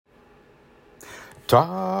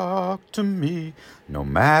Talk to me, no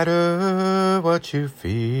matter what you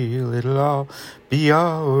feel, it'll all be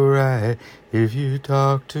alright if you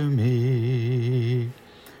talk to me.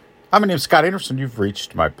 Hi, my name's Scott Anderson. You've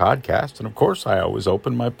reached my podcast, and of course, I always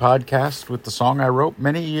open my podcast with the song I wrote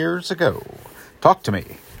many years ago, Talk to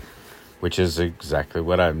Me, which is exactly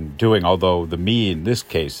what I'm doing, although the me in this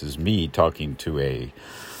case is me talking to a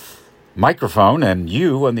microphone and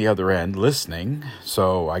you on the other end listening,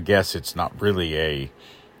 so I guess it's not really a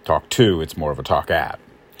talk to, it's more of a talk at.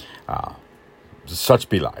 Such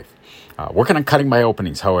be life. Working on cutting my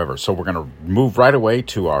openings, however, so we're going to move right away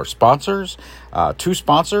to our sponsors. Two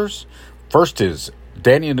sponsors. First is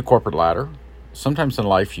Danny and the Corporate Ladder. Sometimes in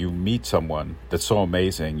life you meet someone that's so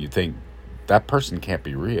amazing you think that person can't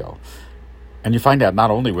be real. And you find out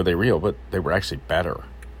not only were they real, but they were actually better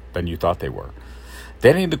than you thought they were.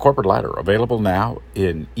 Danny and the Corporate Ladder, available now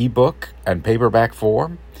in ebook and paperback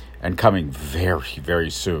form, and coming very, very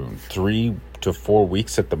soon, 3 to 4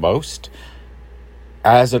 weeks at the most,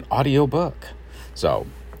 as an audiobook. So,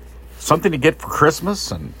 something to get for Christmas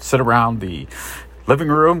and sit around the living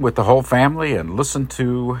room with the whole family and listen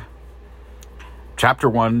to chapter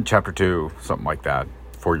 1, chapter 2, something like that,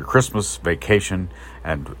 for your Christmas vacation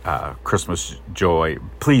and Christmas joy.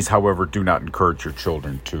 Please, however, do not encourage your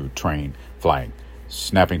children to train flying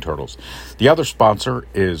snapping turtles. The other sponsor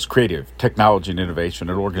is Creative Technology and Innovation,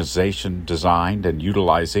 an organization designed and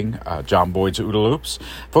utilizing John Boyd's OODA loops,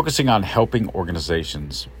 focusing on helping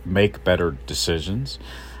organizations make better decisions.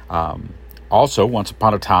 Also, once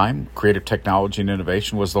upon a time, Creative Technology and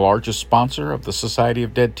Innovation was the largest sponsor of the Society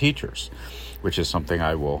of Dead Teachers, which is something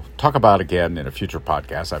I will talk about again in a future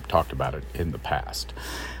podcast. I've talked about it in the past.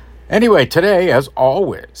 Anyway, today, as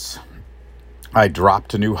always, I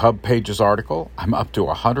dropped a new Hub Pages article. I'm up to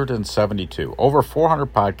 172, over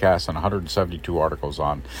 400 podcasts and 172 articles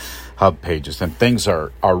on Hub Pages. And things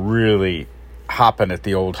are really hopping at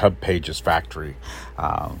the old Hub Pages factory.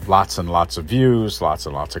 Lots and lots of views, lots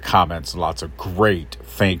and lots of comments, lots of great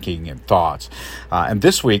thinking and thoughts. And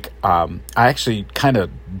this week, I actually kind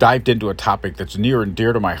of dived into a topic that's near and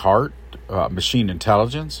dear to my heart, machine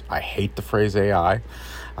intelligence. I hate the phrase AI.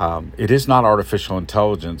 It is not artificial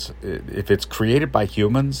intelligence. If it's created by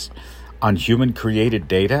humans on human-created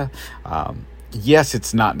data, yes,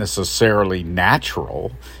 it's not necessarily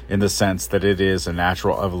natural in the sense that it is a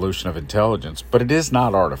natural evolution of intelligence, but it is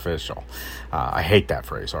not artificial. I hate that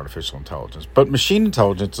phrase, artificial intelligence. But machine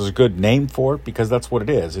intelligence is a good name for it because that's what it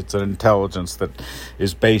is. It's an intelligence that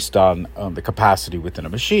is based on the capacity within a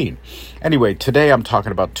machine. Anyway, today I'm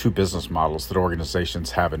talking about two business models that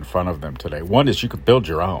organizations have in front of them today. One is you can build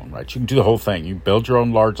your own, right? You can do the whole thing. You can build your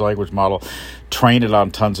own large language model, train it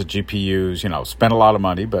on tons of GPUs, spend a lot of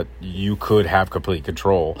money, but you could have complete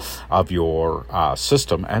control of your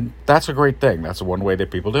system. And that's a great thing. That's one way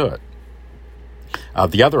that people do it.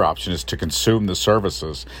 The other option is to consume the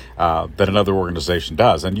services that another organization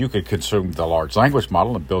does. And you could consume the large language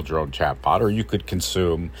model and build your own chatbot, or you could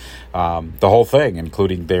consume the whole thing,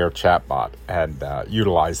 including their chatbot, and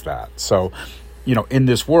utilize that. So, in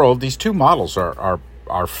this world, these two models are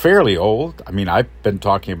fairly old. I mean, I've been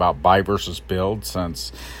talking about buy versus build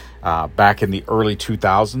since back in the early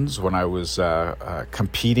 2000s when I was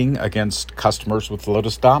competing against customers with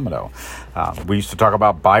Lotus Domino. We used to talk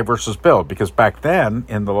about buy versus build because back then,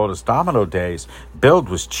 in the Lotus Domino days, build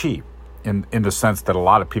was cheap in the sense that a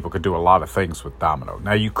lot of people could do a lot of things with Domino.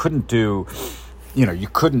 Now, you couldn't do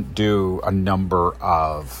a number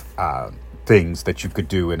of things that you could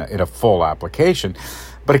do in a full application,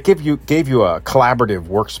 but it gave you a collaborative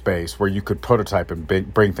workspace where you could prototype and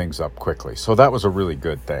bring things up quickly. So that was a really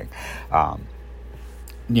good thing.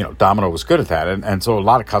 Domino was good at that. And so a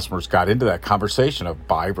lot of customers got into that conversation of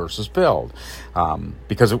buy versus build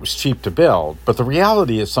because it was cheap to build. But the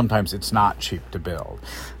reality is sometimes it's not cheap to build.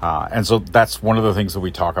 And so that's one of the things that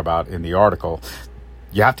we talk about in the article.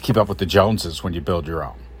 You have to keep up with the Joneses when you build your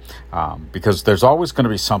own. Because there's always going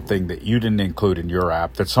to be something that you didn't include in your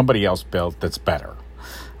app that somebody else built that's better.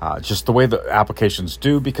 Just the way the applications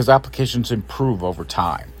do, because applications improve over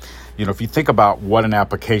time. If you think about what an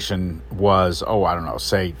application was,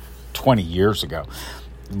 say 20 years ago,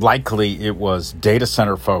 likely it was data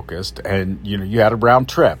center focused and, you had a round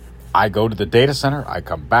trip. I go to the data center, I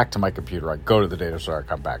come back to my computer, I go to the data center, I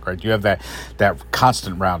come back, right? You have that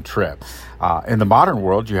constant round trip. In the modern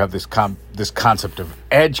world, you have this concept of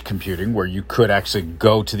edge computing, where you could actually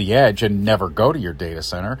go to the edge and never go to your data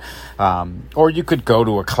center. Or you could go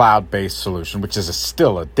to a cloud-based solution, which is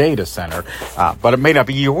still a data center, but it may not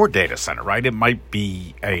be your data center, right? It might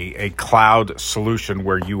be a cloud solution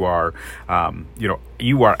where you are,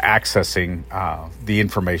 you are accessing the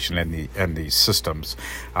information and the systems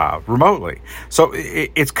remotely. So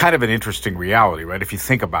it's kind of an interesting reality, right? If you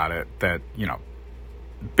think about it, that,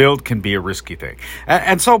 build can be a risky thing.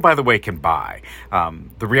 And so, by the way, can buy.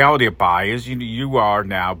 The reality of buy is you are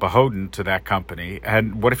now beholden to that company.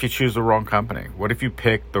 And what if you choose the wrong company? What if you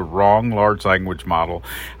pick the wrong large language model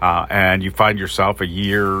and you find yourself a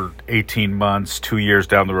year, 18 months, 2 years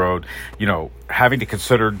down the road, having to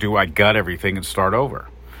consider, do I gut everything and start over?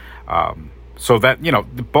 So that,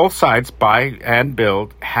 both sides, buy and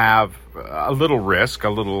build, have a little risk, a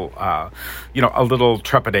little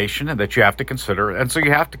trepidation, and that you have to consider. And so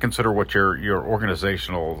you have to consider what your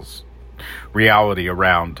organizational reality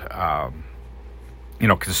around,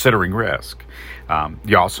 considering risk.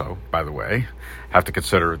 You also, by the way, have to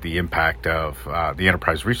consider the impact of the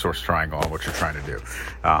enterprise resource triangle on what you're trying to do.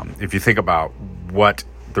 If you think about what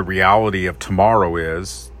the reality of tomorrow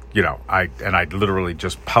is, I literally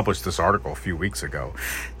just published this article a few weeks ago.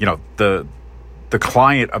 The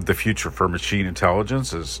client of the future for machine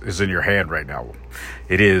intelligence is in your hand right now.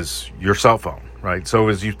 It is your cell phone, right? So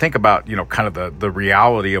as you think about, kind of the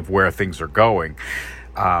reality of where things are going,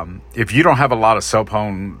 if you don't have a lot of cell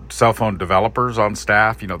phone developers on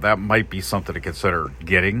staff, that might be something to consider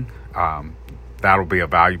getting. That'll be a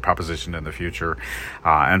value proposition in the future,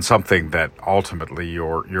 and something that ultimately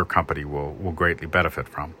your company will greatly benefit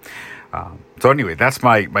from. So anyway, that's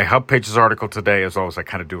my Hub Pages article today. As always, I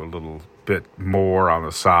kind of do a little bit more on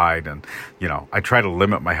the side, and I try to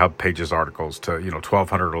limit my Hub Pages articles to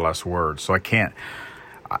 1,200 or less words. So I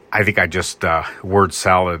think I just word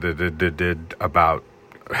saladed did about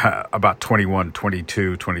 21,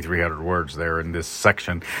 22, 2,300 words there in this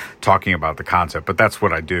section talking about the concept. But that's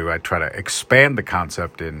what I do. I try to expand the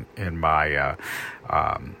concept in my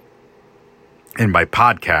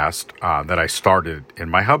podcast that I started in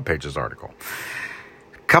my Hub Pages article.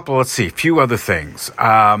 A few other things.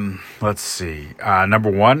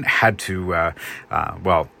 Number one, had to,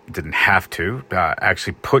 didn't have to,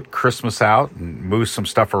 actually put Christmas out and move some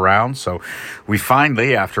stuff around. So we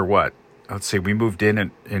finally, after we moved in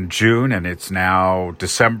June, and it's now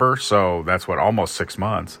December, so that's almost 6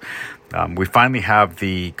 months. We finally have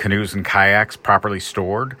the canoes and kayaks properly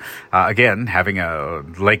stored. Again, having a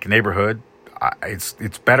lake neighborhood,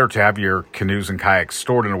 it's better to have your canoes and kayaks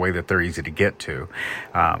stored in a way that they're easy to get to.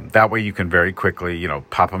 That way you can very quickly,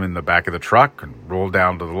 pop them in the back of the truck and roll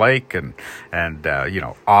down to the lake and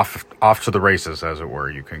off to the races, as it were.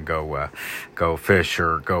 You can go fish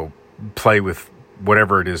or go play with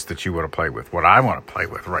whatever it is that you want to play with. What I want to play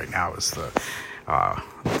with right now is the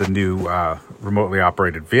new remotely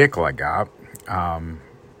operated vehicle I got. I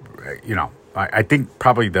think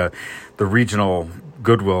probably the regional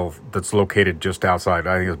Goodwill that's located just outside,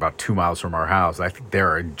 I think it's about 2 miles from our house. I think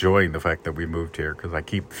they're enjoying the fact that we moved here, because I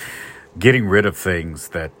keep getting rid of things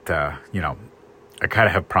that, I kind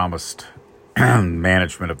of have promised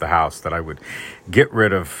management of the house that I would get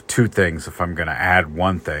rid of 2 things if I'm going to add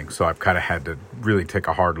 1 thing. So I've kind of had to really take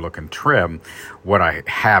a hard look and trim what I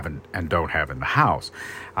have and don't have in the house.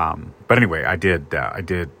 But anyway, I did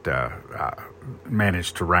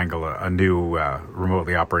manage to wrangle a new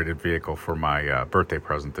remotely operated vehicle for my birthday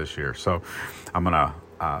present this year. So I'm going to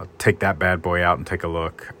take that bad boy out and take a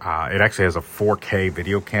look. It actually has a 4K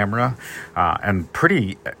video camera and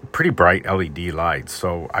pretty bright LED lights.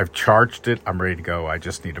 So I've charged it. I'm ready to go. I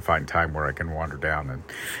just need to find time where I can wander down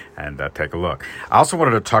and take a look. I also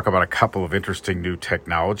wanted to talk about a couple of interesting new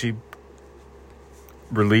technology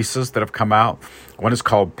releases that have come out. One is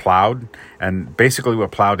called Ploud, and basically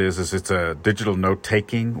what Ploud is it's a digital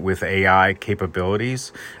note-taking with AI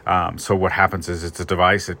capabilities. So what happens is it's a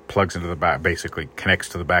device, it plugs into the back, basically connects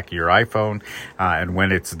to the back of your iPhone, and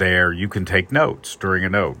when it's there, you can take notes during a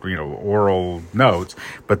note, oral notes,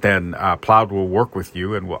 but then Ploud will work with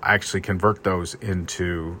you and will actually convert those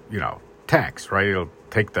into, text, right? It'll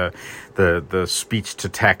take the speech to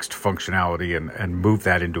text functionality and move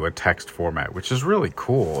that into a text format, which is really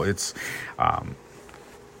cool. It's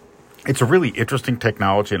a really interesting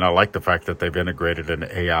technology, and I like the fact that they've integrated an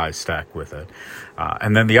AI stack with it.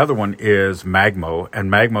 And then the other one is Magmo, and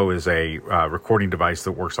Magmo is a recording device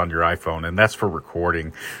that works on your iPhone, and that's for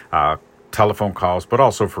recording telephone calls, but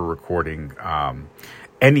also for recording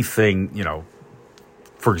anything,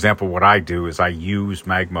 For example, what I do is I use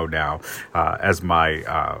Magmo now as my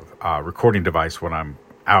recording device when I'm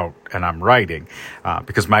out and I'm writing,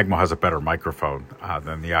 because Magmo has a better microphone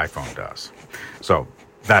than the iPhone does. So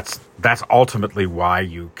that's ultimately why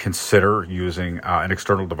you consider using an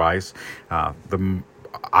external device. The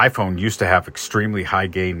iPhone used to have extremely high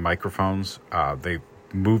gain microphones. They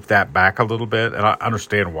moved that back a little bit, and I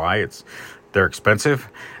understand why. They're expensive.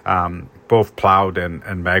 Both Ploud and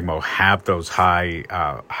Magmo have those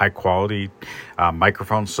high quality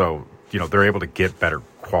microphones, so they're able to get better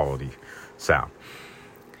quality sound.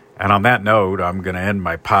 And on that note, I'm going to end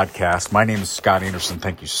my podcast. My name is Scott Anderson.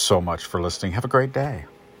 Thank you so much for listening. Have a great day.